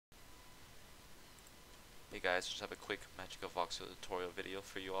guys, just have a quick Magicavoxel tutorial video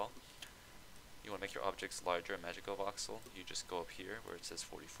for you all. You want to make your objects larger in Magicavoxel, you just go up here where it says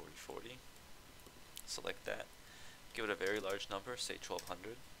 40, 40, 40. Select that. Give it a very large number, say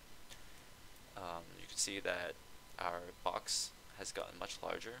 1200. You can see that our box has gotten much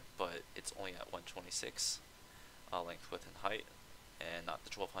larger, but it's only at 126 length, width, and height, and not the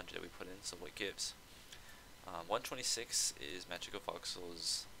 1200 that we put in, so what gives? 126 is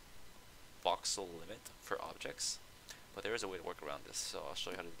Magicavoxel's voxel limit for objects, but there is a way to work around this, so I'll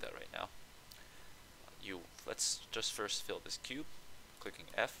show you how to do that right now. Let's just first fill this cube, clicking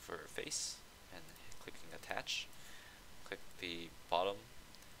F for face, and clicking attach. Click the bottom,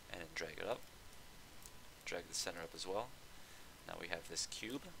 and then drag it up. Drag the center up as well. Now we have this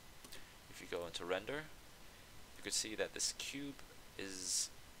cube. If you go into render, you can see that this cube is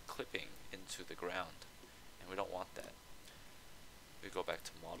clipping into the ground, and we don't want that. We go back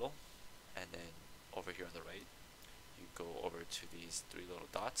to model, and then over here on the right, you go over to these three little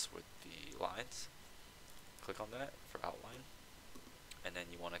dots with the lines. Click on that for outline, and then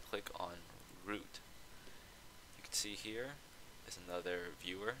you want to click on root. You can see here is another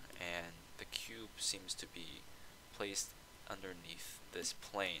viewer, and the cube seems to be placed underneath this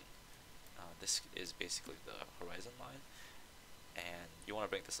plane. This is basically the horizon line, and you want to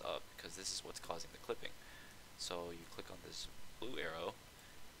bring this up because this is what's causing the clipping. So you click on this blue arrow,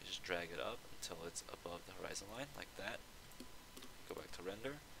 you just drag it up until it's above the horizon line, like that. Go back to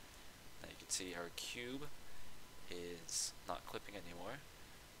render. Now you can see our cube is not clipping anymore.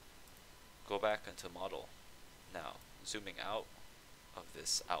 Go back into model. Now, zooming out of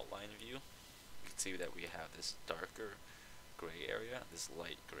this outline view, you can see that we have this darker gray area, this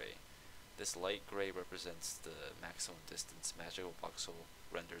light gray. This light gray represents the maximum distance Magicavoxel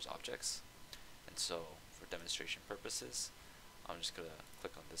renders objects. And so, for demonstration purposes, I'm just going to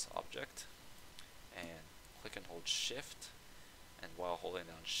click on this object and click and hold shift, and while holding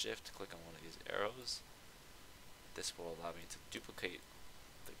down shift, click on one of these arrows. This will allow me to duplicate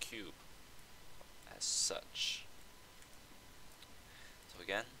the cube as such. So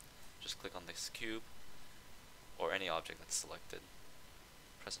again, just click on this cube or any object that's selected,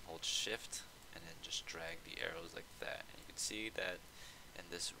 press and hold shift, and then just drag the arrows like that. And you can see that in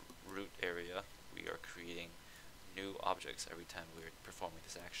this root area we are creating new objects every time we're performing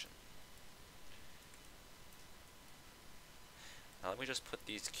this action. Now let me just put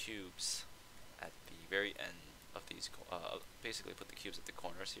these cubes at the very end of these, basically put the cubes at the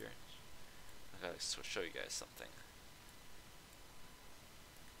corners here. I gotta show you guys something.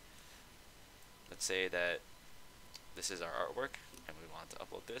 Let's say that this is our artwork and we want to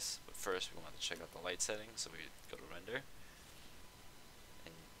upload this, but first we want to check out the light settings, so we go to render,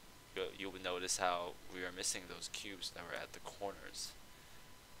 and you will notice how we are missing those cubes that were at the corners.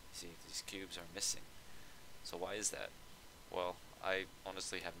 See, these cubes are missing. So why is that? Well, I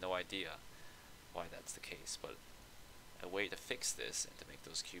honestly have no idea why that's the case, but a way to fix this and to make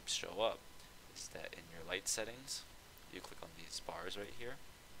those cubes show up is that in your light settings, you click on these bars right here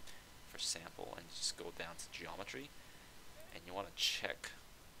for sample, and just go down to geometry, and you want to check,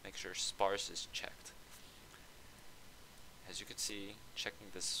 make sure sparse is checked. As you can see, checking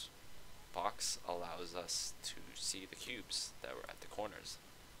this box allows us to see the cubes that were at the corners,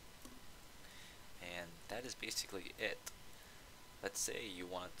 and that is basically it. Let's say you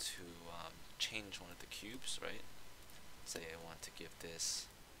want to change one of the cubes, right? Say I want to give this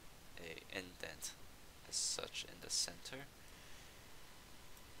a indent as such in the center,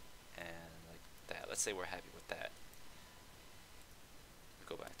 and like that. Let's say we're happy with that.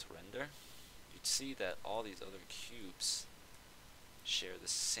 We go back to render. You'd see that all these other cubes share the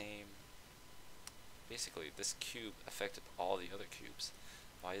same. Basically, this cube affected all the other cubes.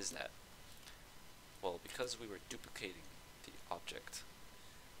 Why is that? Well, because we were duplicating the object,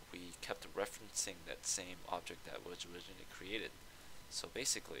 we kept referencing that same object that was originally created. So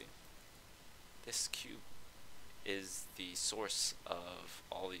basically, this cube is the source of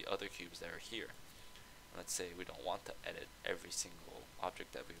all the other cubes that are here. And let's say we don't want to edit every single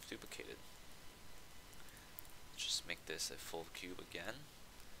object that we've duplicated. Just make this a full cube again.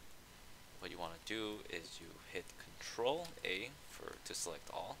 What you want to do is you hit Control A to select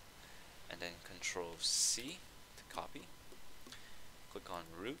all, and then Control C to copy. Click on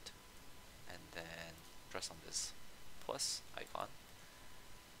root, and then press on this plus icon.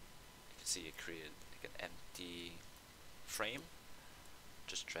 You can see it created like an empty frame.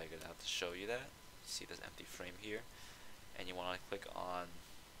 Just drag it out to show you that. See this empty frame here, and you want to click on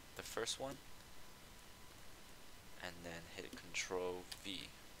the first one, and then hit Control V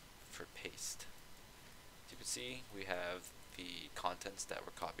for paste. As you can see, we have the contents that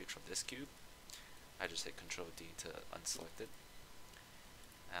were copied from this cube. I just hit Control D to unselect it.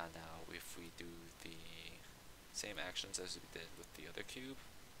 And now if we do the same actions as we did with the other cube,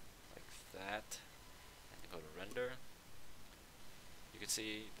 like that, and go to render, you can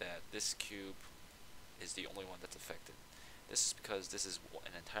see that this cube is the only one that's affected. This is because this is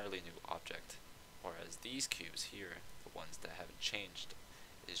an entirely new object, whereas these cubes here, the ones that haven't changed,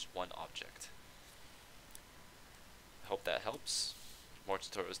 is one object. I hope that helps. More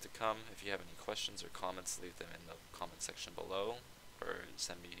tutorials to come. If you have any questions or comments, leave them in the comment section below, or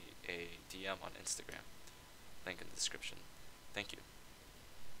send me a DM on Instagram. Link in the description. Thank you.